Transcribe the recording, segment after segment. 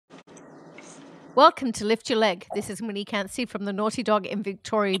Welcome to Lift Your Leg. This is Monique Anstee from the Naughty Dog in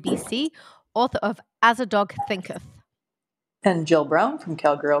Victoria, BC, author of As a Dog Thinketh. And Jill Brown from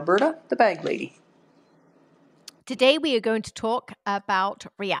Calgary, Alberta, the Bag Lady. Today we are going to talk about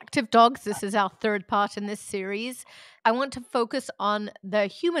reactive dogs. This is our third part in this series. I want to focus on the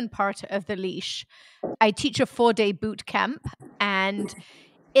human part of the leash. I teach a 4-day boot camp, and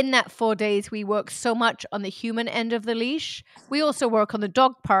in that 4 days we work so much on the human end of the leash. We also work on the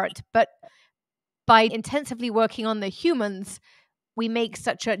dog part, but by intensively working on the humans, we make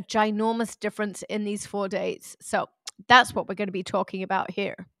such a ginormous difference in these 4 days. So that's what we're going to be talking about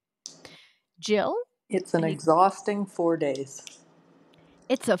here. Jill? It's an exhausting 4 days.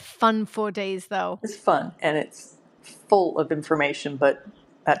 It's a fun 4 days, though. It's fun, and it's full of information, but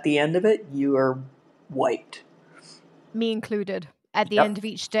at the end of it, you are wiped. Me included. At the end of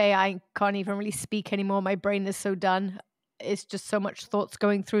each day, I can't even really speak anymore. My brain is so done. It's just so much thoughts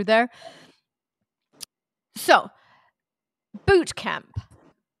going through there. So, boot camp.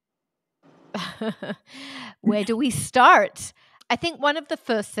 Where do we start? I think one of the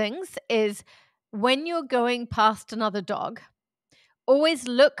first things is when you're going past another dog, always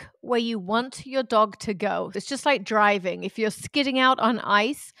look where you want your dog to go. It's just like driving. If you're skidding out on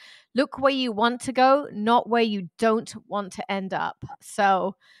ice, look where you want to go, not where you don't want to end up.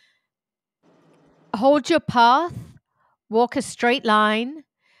 So hold your path, walk a straight line,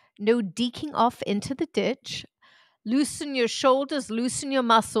 no deking off into the ditch. Loosen your shoulders, loosen your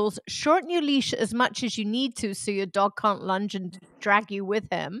muscles, shorten your leash as much as you need to so your dog can't lunge and drag you with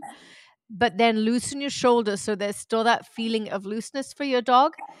him. But then loosen your shoulders so there's still that feeling of looseness for your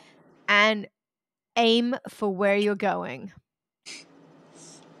dog, and aim for where you're going.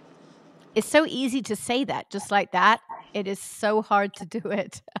 It's so easy to say that, just like that. It is so hard to do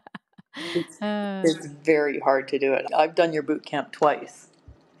it. It's very hard to do it. I've done your boot camp twice.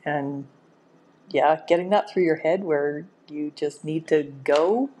 And yeah, getting that through your head where you just need to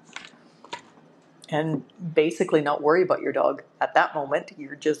go and basically not worry about your dog. At that moment,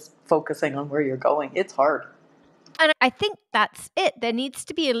 you're just focusing on where you're going. It's hard. And I think that's it. There needs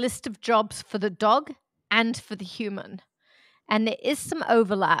to be a list of jobs for the dog and for the human. And there is some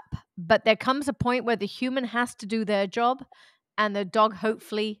overlap, but there comes a point where the human has to do their job and the dog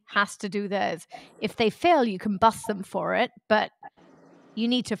hopefully has to do theirs. If they fail, you can bust them for it, but you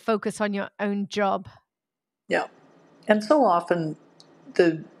need to focus on your own job. Yeah. And so often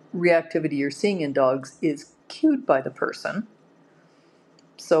the reactivity you're seeing in dogs is cued by the person.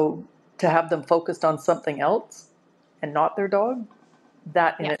 So to have them focused on something else and not their dog,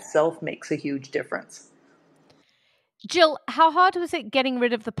 that in itself makes a huge difference. Jill, how hard was it getting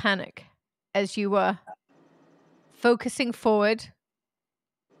rid of the panic as you were focusing forward,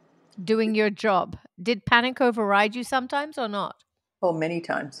 doing your job? Did panic override you sometimes or not? Oh, many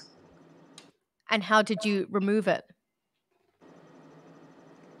times. And how did you remove it?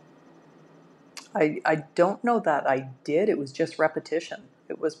 I don't know that I did. It was just repetition.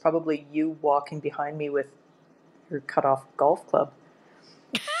 It was probably you walking behind me with your cut off golf club.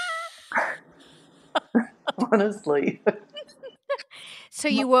 Honestly. So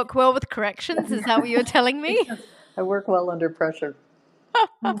you work well with corrections? Is that what you're telling me? I work well under pressure.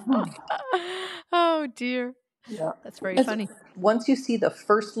 Oh, dear. Yeah. That's very funny. Once you see the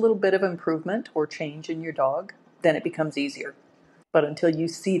first little bit of improvement or change in your dog, then it becomes easier. But until you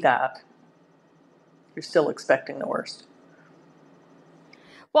see that, you're still expecting the worst.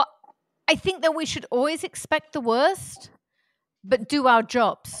 Well, I think that we should always expect the worst, but do our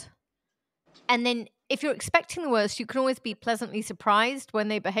jobs. And then if you're expecting the worst, you can always be pleasantly surprised when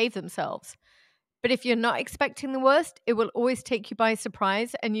they behave themselves. But if you're not expecting the worst, it will always take you by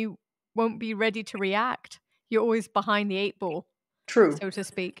surprise and you won't be ready to react. You're always behind the 8 ball. True. So to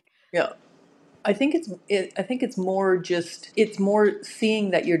speak. Yeah. I think it's more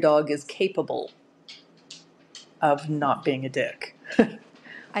seeing that your dog is capable of not being a dick.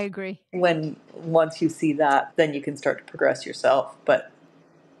 I agree. Once you see that, then you can start to progress yourself. But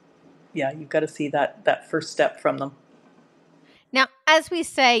yeah, you've got to see that first step from them. Now, as we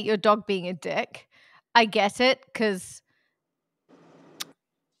say, your dog being a dick, I get it, because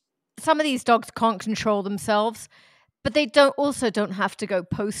some of these dogs can't control themselves, but they don't have to go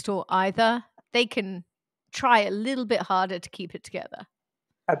postal either. They can try a little bit harder to keep it together.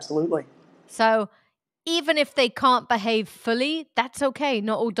 Absolutely. So even if they can't behave fully, that's okay.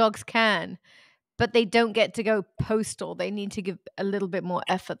 Not all dogs can, but they don't get to go postal. They need to give a little bit more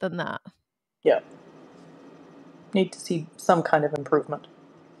effort than that. Yeah. Need to see some kind of improvement.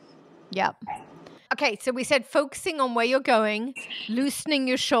 Yeah. Okay, so we said focusing on where you're going, loosening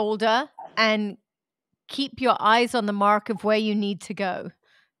your shoulder, and keep your eyes on the mark of where you need to go.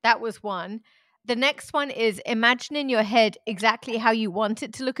 That was one. The next one is imagine in your head exactly how you want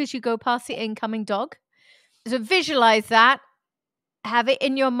it to look as you go past the incoming dog. So visualize that, have it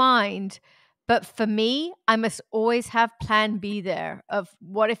in your mind. But for me, I must always have plan B there of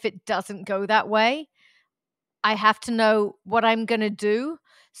what if it doesn't go that way? I have to know what I'm going to do.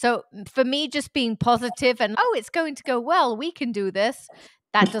 So for me, just being positive and, oh, it's going to go well, we can do this,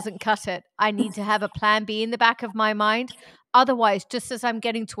 that doesn't cut it. I need to have a plan B in the back of my mind. Otherwise, just as I'm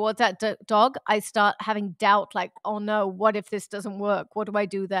getting towards that dog, I start having doubt like, oh no, what if this doesn't work? What do I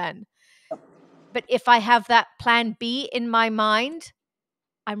do then? But if I have that plan B in my mind,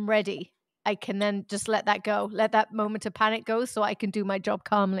 I'm ready. I can then just let that go, let that moment of panic go so I can do my job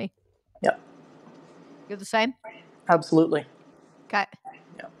calmly. Yep. You're the same? Absolutely. Okay.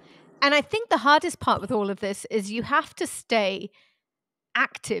 Yeah. And I think the hardest part with all of this is you have to stay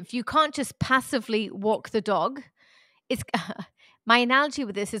active. You can't just passively walk the dog. It's my analogy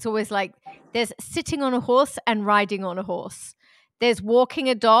with this is always like there's sitting on a horse and riding on a horse. There's walking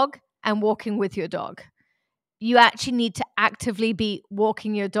a dog and walking with your dog. You actually need to actively be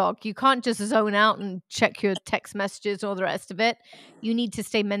walking your dog. You can't just zone out and check your text messages or the rest of it. You need to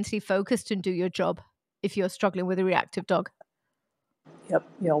stay mentally focused and do your job if you're struggling with a reactive dog. Yep.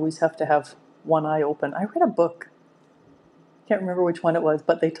 You always have to have one eye open. I read a book. Can't remember which one it was,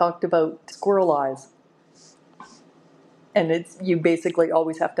 but they talked about squirrel eyes. And it's you basically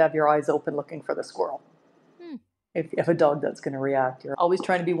always have to have your eyes open looking for the squirrel. If you have a dog that's going to react, you're always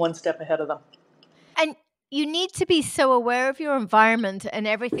trying to be one step ahead of them. And you need to be so aware of your environment and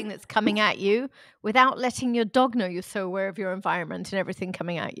everything that's coming at you without letting your dog know you're so aware of your environment and everything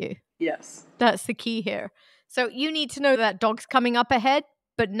coming at you. Yes. That's the key here. So you need to know that dog's coming up ahead,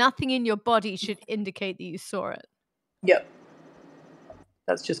 but nothing in your body should indicate that you saw it. Yep.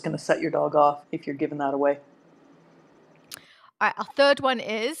 That's just going to set your dog off if you're giving that away. All right, our third one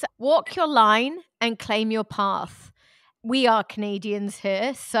is walk your line and claim your path. We are Canadians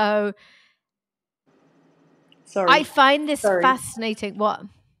here, so I find this fascinating. What?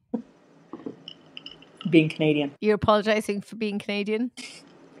 Being Canadian. You're apologizing for being Canadian?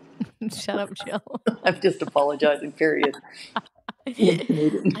 Shut up, Jill. I'm just apologizing, period.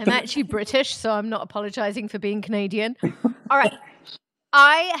 I'm actually British, so I'm not apologizing for being Canadian. All right.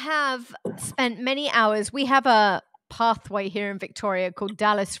 I have spent many hours. We have a pathway here in Victoria called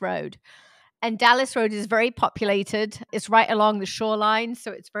Dallas Road. And Dallas Road is very populated. It's right along the shoreline,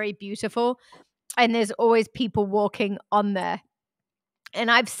 so it's very beautiful. And there's always people walking on there. And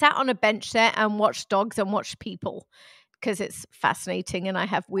I've sat on a bench there and watched dogs and watched people because it's fascinating and I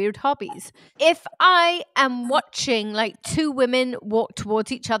have weird hobbies. If I am watching like two women walk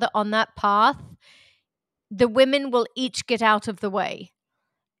towards each other on that path, the women will each get out of the way.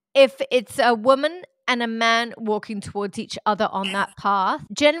 If it's a woman and a man walking towards each other on that path,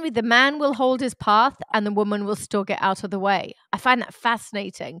 generally the man will hold his path and the woman will still get out of the way. I find that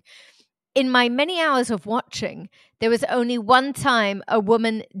fascinating. In my many hours of watching, there was only one time a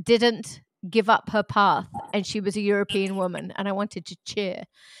woman didn't give up her path, and she was a European woman, and I wanted to cheer.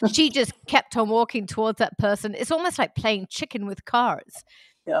 She just kept on walking towards that person. It's almost like playing chicken with cars.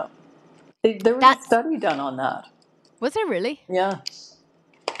 Yeah. There was a study done on that. Was there really? Yeah.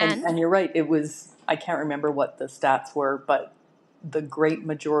 And you're right. It was, I can't remember what the stats were, but the great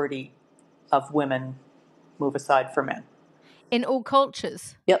majority of women move aside for men. In all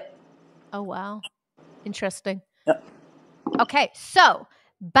cultures? Yep. Oh, wow. Interesting. Yep. Okay, so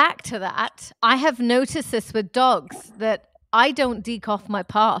back to that. I have noticed this with dogs that I don't deke off my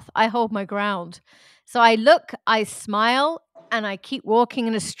path. I hold my ground. So I look, I smile, and I keep walking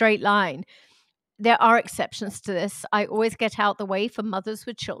in a straight line. There are exceptions to this. I always get out the way for mothers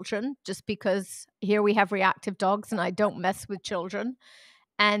with children just because here we have reactive dogs and I don't mess with children.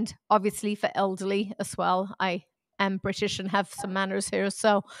 And obviously for elderly as well. I am British and have some manners here.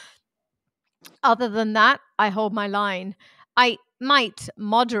 So other than that, I hold my line. I might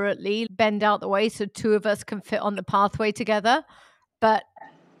moderately bend out the way so two of us can fit on the pathway together, but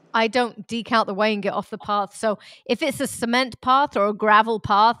I don't deke out the way and get off the path. So if it's a cement path or a gravel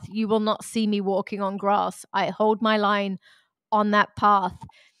path, you will not see me walking on grass. I hold my line on that path.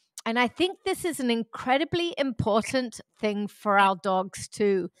 And I think this is an incredibly important thing for our dogs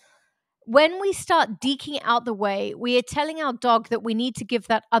too. When we start deking out the way, we are telling our dog that we need to give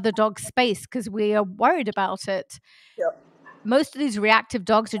that other dog space because we are worried about it. Yep. Most of these reactive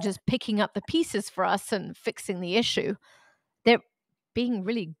dogs are just picking up the pieces for us and fixing the issue. They're being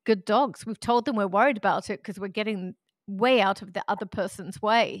really good dogs. We've told them we're worried about it because we're getting way out of the other person's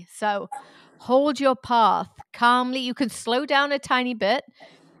way. So hold your path calmly. You can slow down a tiny bit,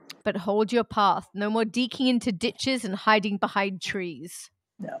 but hold your path. No more deking into ditches and hiding behind trees.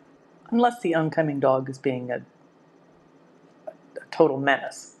 No. Unless the oncoming dog is being a total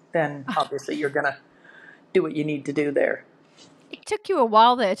menace, then obviously you're going to do what you need to do there. It took you a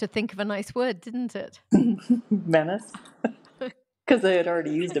while there to think of a nice word, didn't it? Menace? Because I had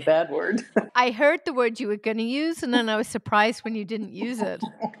already used a bad word. I heard the word you were going to use, and then I was surprised when you didn't use it.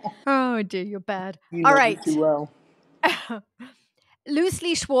 Oh, dear, you're bad. You All know me right. too well. Loose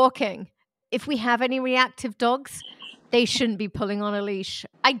leash walking. If we have any reactive dogs, they shouldn't be pulling on a leash.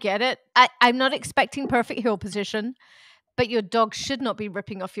 I get it. I'm not expecting perfect heel position, but your dog should not be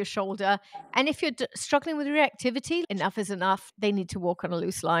ripping off your shoulder. And if you're struggling with reactivity, enough is enough. They need to walk on a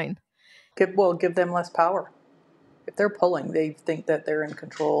loose line. Give them less power. If they're pulling, they think that they're in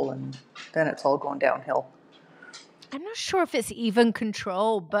control, and then it's all going downhill. I'm not sure if it's even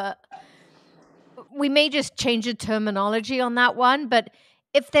control, but we may just change the terminology on that one. But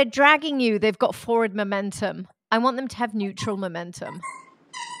if they're dragging you, they've got forward momentum. I want them to have neutral momentum.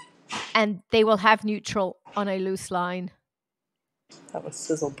 And they will have neutral on a loose line. That was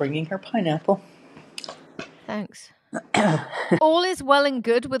Sizzle bringing her pineapple. Thanks. All is well and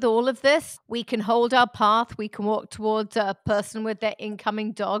good with all of this. We can hold our path. We can walk towards a person with their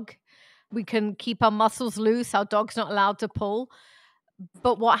incoming dog. We can keep our muscles loose. Our dog's not allowed to pull.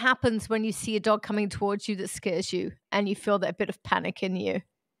 But what happens when you see a dog coming towards you that scares you and you feel that bit of panic in you?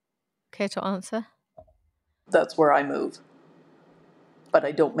 Care to answer? That's where I move. But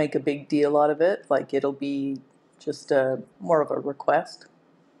I don't make a big deal out of it. Like, it'll be just more of a request.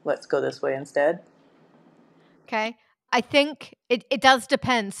 Let's go this way instead. Okay. I think it does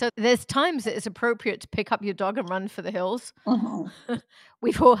depend. So there's times that it's appropriate to pick up your dog and run for the hills. Mm-hmm.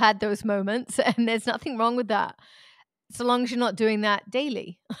 We've all had those moments, and there's nothing wrong with that, so long as you're not doing that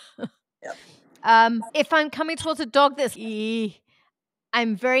daily. Yep. If I'm coming towards a dog that's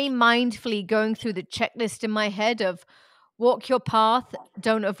I'm very mindfully going through the checklist in my head of walk your path,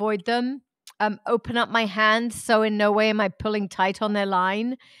 don't avoid them, open up my hand, so in no way am I pulling tight on their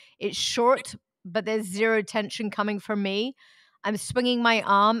line. It's short, but there's zero tension coming from me. I'm swinging my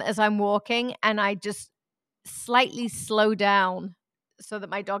arm as I'm walking, and I just slightly slow down so that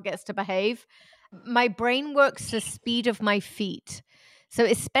my dog gets to behave. My brain works the speed of my feet. So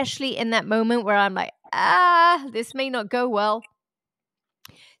especially in that moment where I'm like, this may not go well,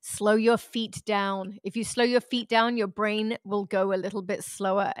 slow your feet down. If you slow your feet down, your brain will go a little bit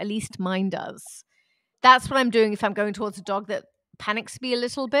slower. At least mine does. That's what I'm doing if I'm going towards a dog that panics me a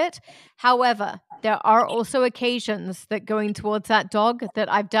little bit. However, there are also occasions that going towards that dog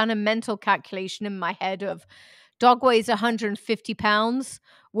that I've done a mental calculation in my head of dog weighs 150 pounds,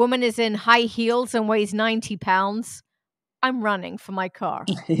 woman is in high heels and weighs 90 pounds. I'm running for my car.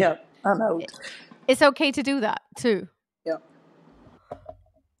 Yep, I'm out. It's okay to do that too. Yep.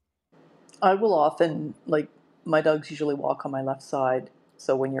 I will often, like, my dogs usually walk on my left side.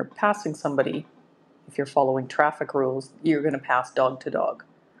 So when you're passing somebody, if you're following traffic rules, you're going to pass dog to dog.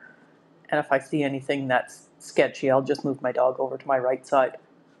 And if I see anything that's sketchy, I'll just move my dog over to my right side.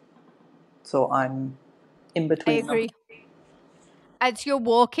 So I'm in between I agree. Them. As you're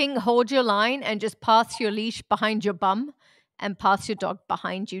walking, hold your line and just pass your leash behind your bum and pass your dog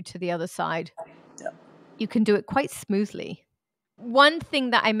behind you to the other side. Yeah. You can do it quite smoothly. One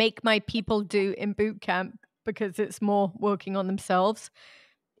thing that I make my people do in boot camp, because it's more working on themselves,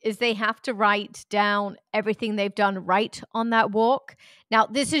 is they have to write down everything they've done right on that walk. Now,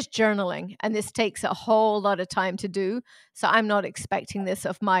 this is journaling, and this takes a whole lot of time to do. So I'm not expecting this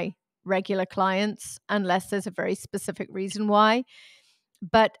of my regular clients unless there's a very specific reason why.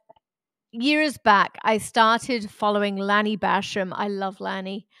 But years back, I started following Lanny Basham. I love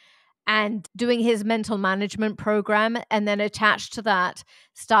Lanny. And doing his mental management program, and then attached to that,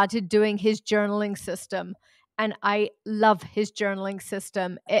 started doing his journaling system. And I love his journaling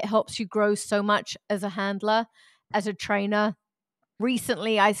system. It helps you grow so much as a handler, as a trainer.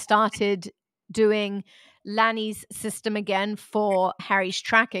 Recently, I started doing Lanny's system again for Harry's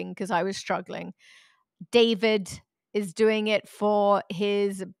tracking because I was struggling. David is doing it for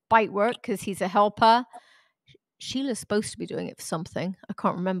his bite work because he's a helper. Sheila's supposed to be doing it for something. I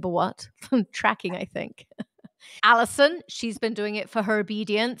can't remember what. Tracking, I think. Allison, she's been doing it for her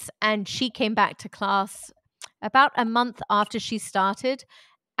obedience, and she came back to class about a month after she started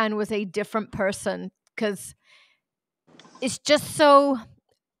and was a different person because it's just so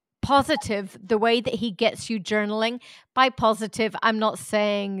positive the way that he gets you journaling. By positive, I'm not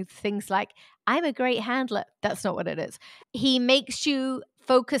saying things like, I'm a great handler. That's not what it is. He makes you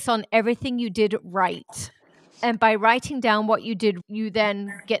focus on everything you did right. And by writing down what you did, you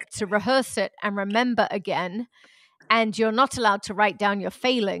then get to rehearse it and remember again. And you're not allowed to write down your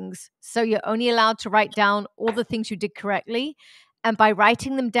failings. So you're only allowed to write down all the things you did correctly. And by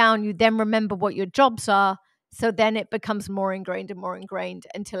writing them down, you then remember what your jobs are. So then it becomes more ingrained and more ingrained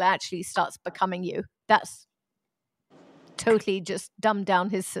until it actually starts becoming you. That's totally just dumbed down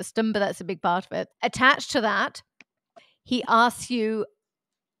his system, but that's a big part of it. Attached to that, he asks you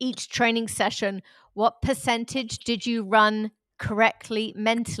each training session, what percentage did you run correctly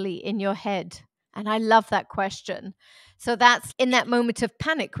mentally in your head? And I love that question. So that's in that moment of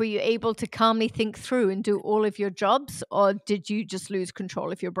panic, were you able to calmly think through and do all of your jobs, or did you just lose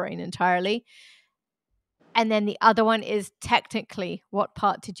control of your brain entirely? And then the other one is technically, what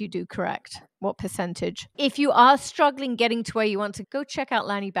part did you do correct? What percentage? If you are struggling getting to where you want to, go check out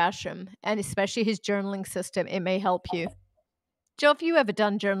Lanny Basham and especially his journaling system. It may help you. Joe, have you ever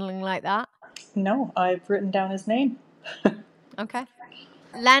done journaling like that? No, I've written down his name. Okay.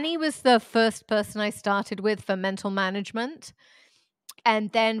 Lanny was the first person I started with for mental management. And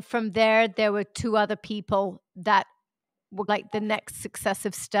then from there were two other people that were like the next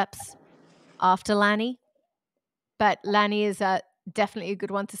successive steps after Lanny. But Lanny is definitely a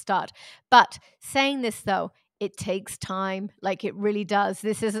good one to start. But saying this, though, it takes time. Like it really does.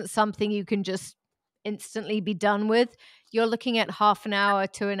 This isn't something you can just instantly be done with. You're looking at half an hour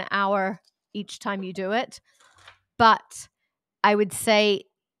to an hour each time you do it. But I would say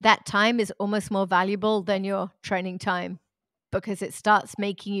that time is almost more valuable than your training time because it starts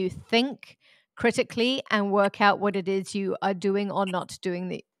making you think critically and work out what it is you are doing or not doing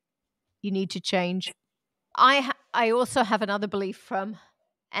that you need to change. I also have another belief from,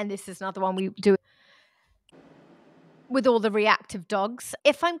 and this is another one we do with all the reactive dogs.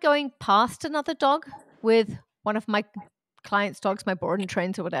 If I'm going past another dog with one of my clients' dogs, my board and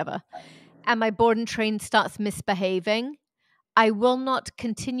trains or whatever, and my board and train starts misbehaving, I will not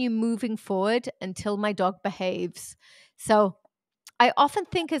continue moving forward until my dog behaves. So I often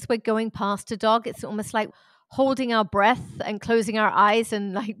think as we're going past a dog, it's almost like holding our breath and closing our eyes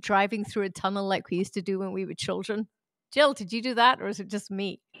and like driving through a tunnel like we used to do when we were children. Jill, did you do that or is it just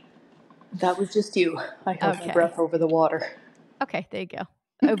me? That was just you. I held my breath over the water. Okay, there you go.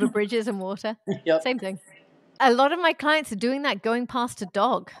 Over bridges and water. Yep. Same thing. A lot of my clients are doing that going past a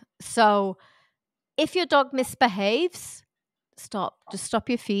dog. So if your dog misbehaves, stop. Just stop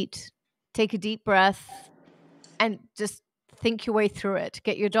your feet, take a deep breath, and just think your way through it.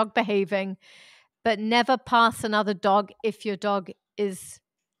 Get your dog behaving, but never pass another dog if your dog is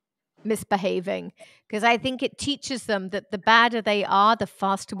misbehaving. Because I think it teaches them that the badder they are, the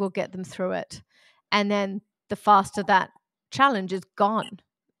faster we'll get them through it. And then the faster that challenge is gone.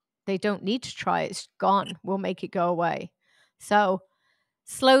 They don't need to try it. It's gone. We'll make it go away. So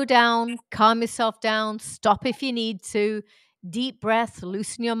slow down, calm yourself down, stop if you need to, deep breath,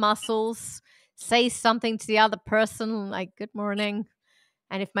 loosen your muscles, say something to the other person like, good morning.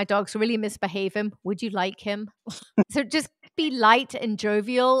 And if my dog's really misbehaving, would you like him? So just be light and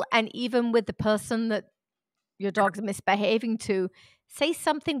jovial. And even with the person that your dog's misbehaving to, say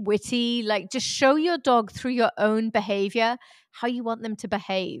something witty, like just show your dog through your own behavior how you want them to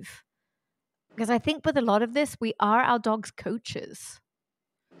behave. Because I think with a lot of this, we are our dog's coaches.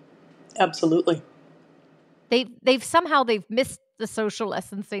 Absolutely. They've missed the social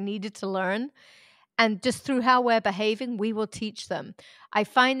lessons they needed to learn. And just through how we're behaving, we will teach them. I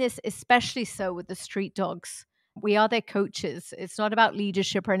find this especially so with the street dogs. We are their coaches. It's not about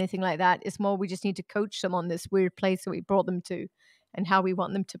leadership or anything like that. It's more we just need to coach them on this weird place that we brought them to and how we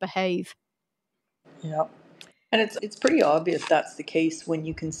want them to behave. Yeah. And it's pretty obvious that's the case when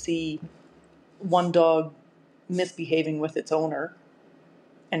you can see one dog misbehaving with its owner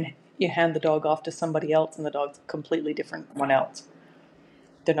and you hand the dog off to somebody else and the dog's completely different from one else.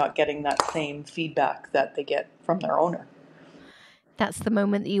 They're not getting that same feedback that they get from their owner. That's the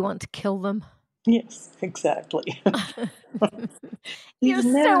moment that you want to kill them. Yes, exactly. You're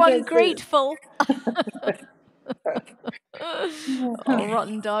so ungrateful. Oh,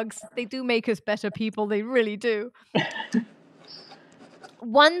 rotten dogs. They do make us better people. They really do.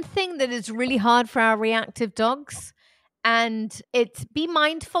 One thing that is really hard for our reactive dogs, and it's be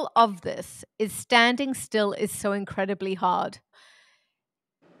mindful of this, is standing still is so incredibly hard.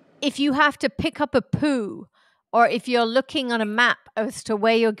 If you have to pick up a poo, or if you're looking on a map as to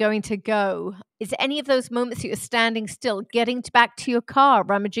where you're going to go, is any of those moments that you're standing still, getting back to your car,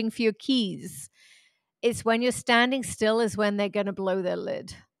 rummaging for your keys, is when you're standing still is when they're going to blow their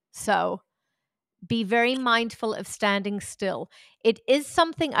lid. So be very mindful of standing still. It is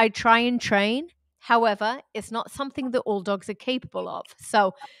something I try and train. However, it's not something that all dogs are capable of.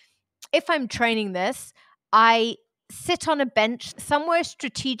 So if I'm training this, I sit on a bench somewhere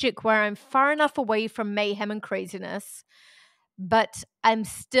strategic where I'm far enough away from mayhem and craziness, but I'm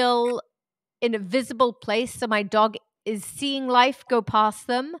still in a visible place so my dog is seeing life go past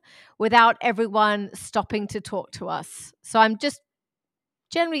them without everyone stopping to talk to us. So I'm just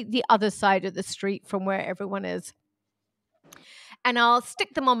generally the other side of the street from where everyone is. And I'll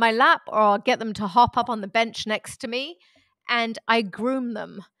stick them on my lap, or I'll get them to hop up on the bench next to me, and I groom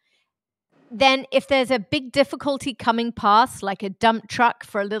them. Then if there's a big difficulty coming past, like a dump truck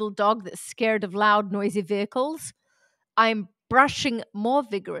for a little dog that's scared of loud, noisy vehicles, I'm brushing more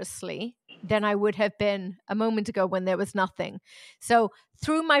vigorously than I would have been a moment ago when there was nothing. So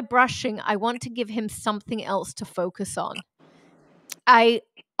through my brushing, I want to give him something else to focus on. I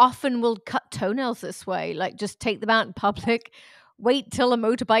often will cut toenails this way, like just take them out in public, wait till a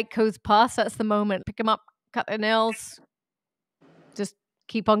motorbike goes past. That's the moment. Pick them up, cut their nails, just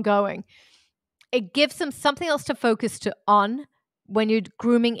keep on going. It gives them something else to focus on when you're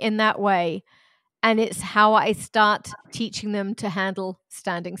grooming in that way. And it's how I start teaching them to handle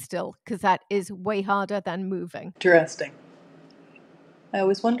standing still, because that is way harder than moving. Interesting. I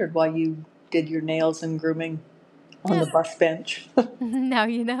always wondered why you did your nails and grooming on the bus bench. Now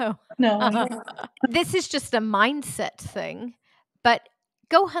you know. No, I know. This is just a mindset thing, but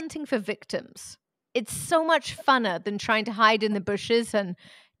go hunting for victims. It's so much funner than trying to hide in the bushes and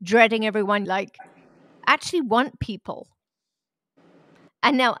dreading everyone. Like, actually want people.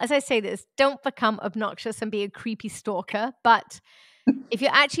 And now, as I say this, don't become obnoxious and be a creepy stalker. But if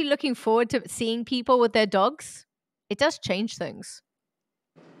you're actually looking forward to seeing people with their dogs, it does change things.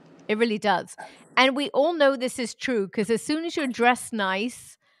 It really does. And we all know this is true, because as soon as you're dressed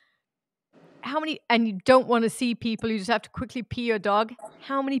nice, and you don't want to see people, you just have to quickly pee your dog.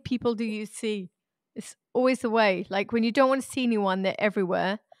 How many people do you see? It's always the way. Like when you don't want to see anyone, they're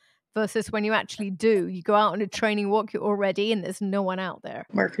everywhere. Versus when you actually do, you go out on a training walk, you're all ready, and there's no one out there.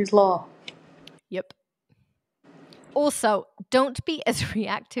 Murphy's Law. Yep. Also, don't be as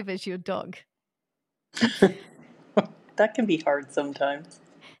reactive as your dog. That can be hard sometimes.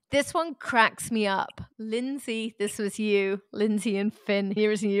 This one cracks me up. Lindsay, this was you, Lindsay and Finn,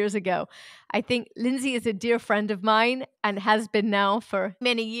 years and years ago. I think Lindsay is a dear friend of mine and has been now for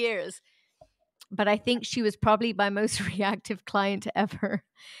many years. But I think she was probably my most reactive client ever.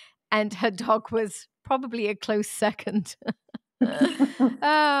 And her dog was probably a close second.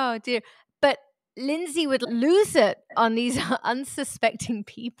 Oh, dear. But Lindsay would lose it on these unsuspecting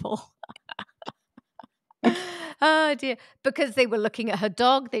people. Oh, dear. Because they were looking at her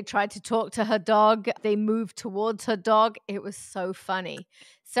dog. They tried to talk to her dog. They moved towards her dog. It was so funny.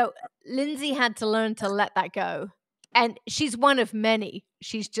 So Lindsay had to learn to let that go. And she's one of many.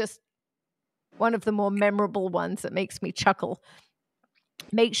 She's just one of the more memorable ones that makes me chuckle.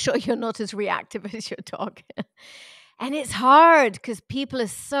 Make sure you're not as reactive as your dog. And it's hard because people are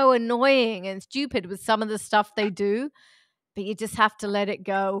so annoying and stupid with some of the stuff they do, but you just have to let it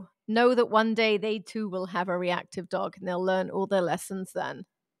go. Know that one day they too will have a reactive dog and they'll learn all their lessons then.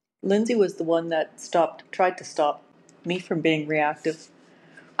 Lindsay was the one that tried to stop me from being reactive.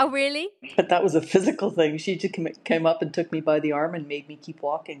 Oh, really? But that was a physical thing. She just came up and took me by the arm and made me keep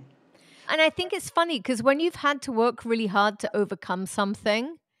walking. And I think it's funny because when you've had to work really hard to overcome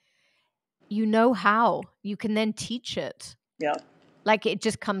something, you know how. You can then teach it. Yeah. Like it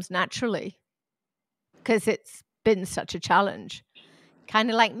just comes naturally because it's been such a challenge. Kind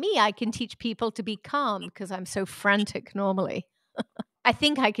of like me, I can teach people to be calm because I'm so frantic normally. I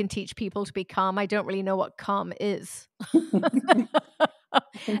think I can teach people to be calm. I don't really know what calm is.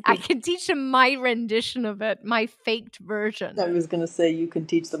 I can teach them my rendition of it, my faked version. I was going to say you can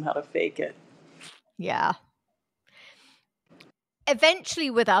teach them how to fake it. Yeah. Eventually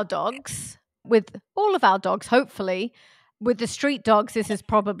with our dogs, with all of our dogs, hopefully, with the street dogs, this is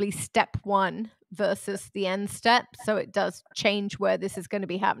probably step 1 versus the end step. So it does change where this is going to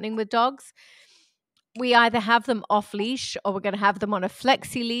be happening with dogs. We either have them off leash or we're going to have them on a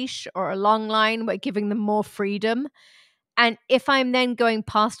flexi leash or a long line. We're giving them more freedom. And if I'm then going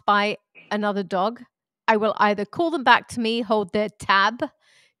past by another dog, I will either call them back to me, hold their tab,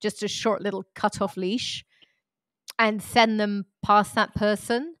 just a short little cut off leash, and send them past that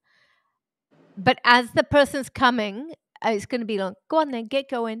person. But as the person's coming, it's going to be like, go on then, get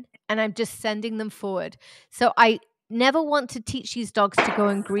going. And I'm just sending them forward. So I never want to teach these dogs to go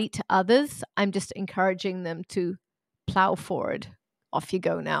and greet others. I'm just encouraging them to plow forward. Off you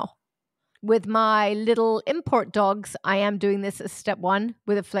go now. With my little import dogs, I am doing this as step 1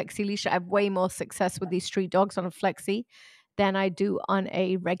 with a flexi leash. I have way more success with these street dogs on a flexi than I do on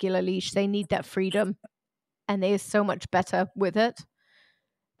a regular leash. They need that freedom and they are so much better with it.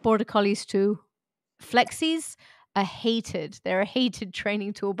 Border collies too. Flexis are hated. They're a hated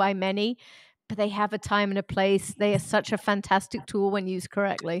training tool by many, but they have a time and a place. They are such a fantastic tool when used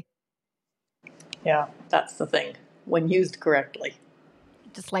correctly. Yeah, that's the thing. when used correctly.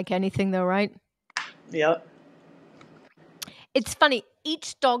 Just like anything though, right? Yeah. It's funny,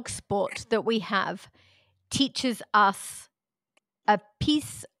 each dog sport that we have teaches us a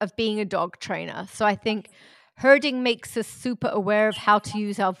piece of being a dog trainer. So I think herding makes us super aware of how to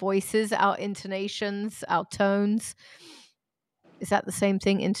use our voices, our intonations, our tones. Is that the same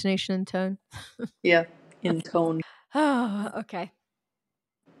thing, intonation and tone? Yeah, in tone. Oh, okay.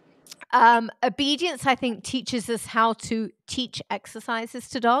 Obedience, I think, teaches us how to teach exercises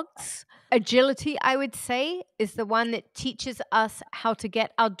to dogs. Agility, I would say, is the one that teaches us how to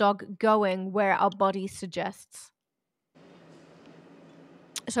get our dog going where our body suggests.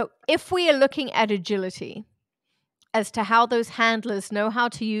 So if we are looking at agility as to how those handlers know how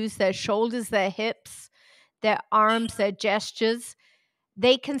to use their shoulders, their hips, their arms, their gestures,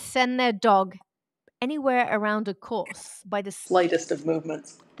 they can send their dog anywhere around a course by the Slightest of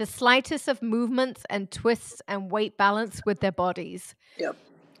movements. The slightest of movements and twists and weight balance with their bodies. Yep.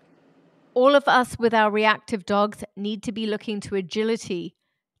 All of us with our reactive dogs need to be looking to agility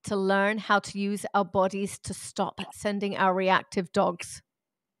to learn how to use our bodies to stop sending our reactive dogs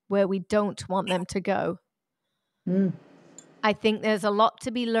where we don't want them to go. Mm. I think there's a lot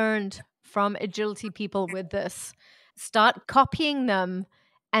to be learned from agility people with this. Start copying them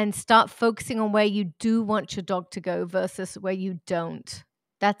and start focusing on where you do want your dog to go versus where you don't.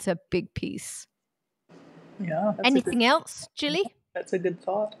 That's a big piece. Yeah. Anything else, Julie? That's a good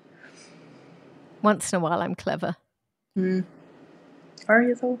thought. Once in a while, I'm clever. Mm. Are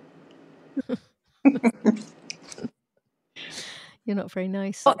you though? You're not very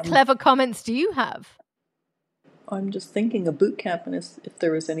nice. What clever comments do you have? I'm just thinking of boot camp and if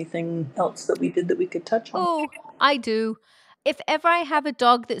there was anything else that we did that we could touch on. Oh, I do. If ever I have a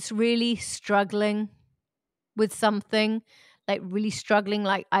dog that's really struggling with something, like really struggling,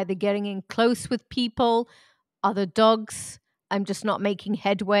 like either getting in close with people, other dogs, I'm just not making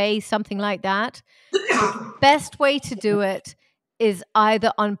headway, something like that. The best way to do it is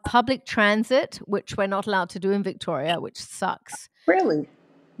either on public transit, which we're not allowed to do in Victoria, which sucks. Really?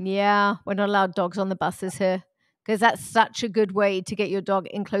 Yeah, we're not allowed dogs on the buses here because that's such a good way to get your dog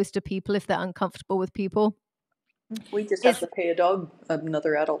in close to people if they're uncomfortable with people. We just have to pay a dog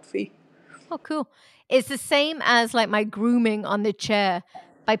another adult fee. Oh, cool. It's the same as like my grooming on the chair.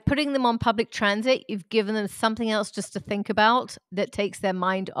 By putting them on public transit, you've given them something else just to think about that takes their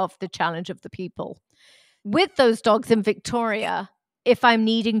mind off the challenge of the people. With those dogs in Victoria, if I'm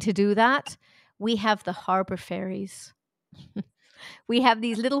needing to do that, we have the harbour ferries. We have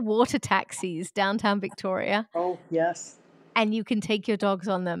these little water taxis downtown Victoria. Oh, yes. And you can take your dogs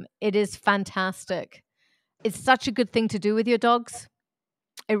on them. It is fantastic. It's such a good thing to do with your dogs.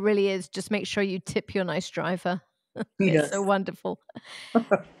 It really is. Just make sure you tip your nice driver. It's so wonderful.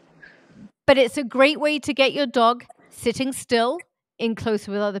 But it's a great way to get your dog sitting still, in close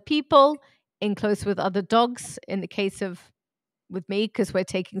with other people, in close with other dogs, in the case of with me, because we're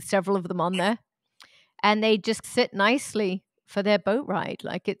taking several of them on there. And they just sit nicely for their boat ride.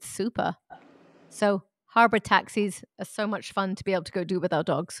 Like, it's super. So harbour taxis are so much fun to be able to go do with our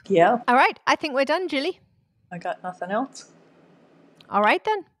dogs. Yeah. All right. I think we're done, Julie. I got nothing else. All right,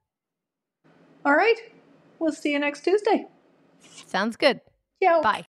 then. All right. We'll see you next Tuesday. Sounds good. Ciao. Bye.